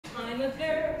a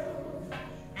girl,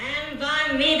 and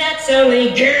by me that's only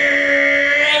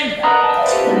good.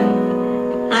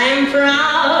 I'm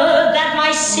proud that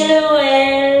my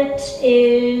silhouette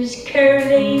is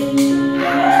curvy,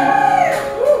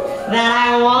 that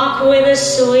I walk with a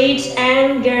sweet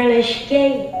and girlish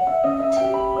gait,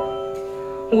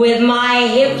 with my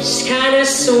hips kind of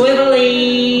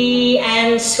swivelly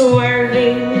and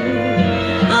swerving.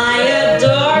 I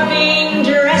adore being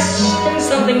dressed in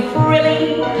something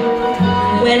frilly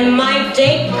when my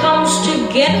date comes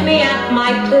to get me at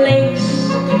my place.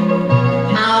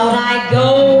 Out I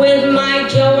go with my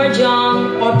Joe or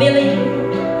John or Billy,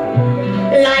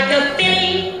 like a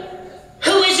filly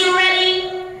who is ready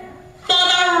for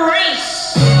the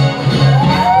race.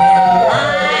 Well,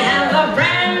 I have a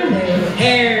brand new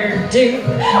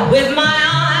hairdo with my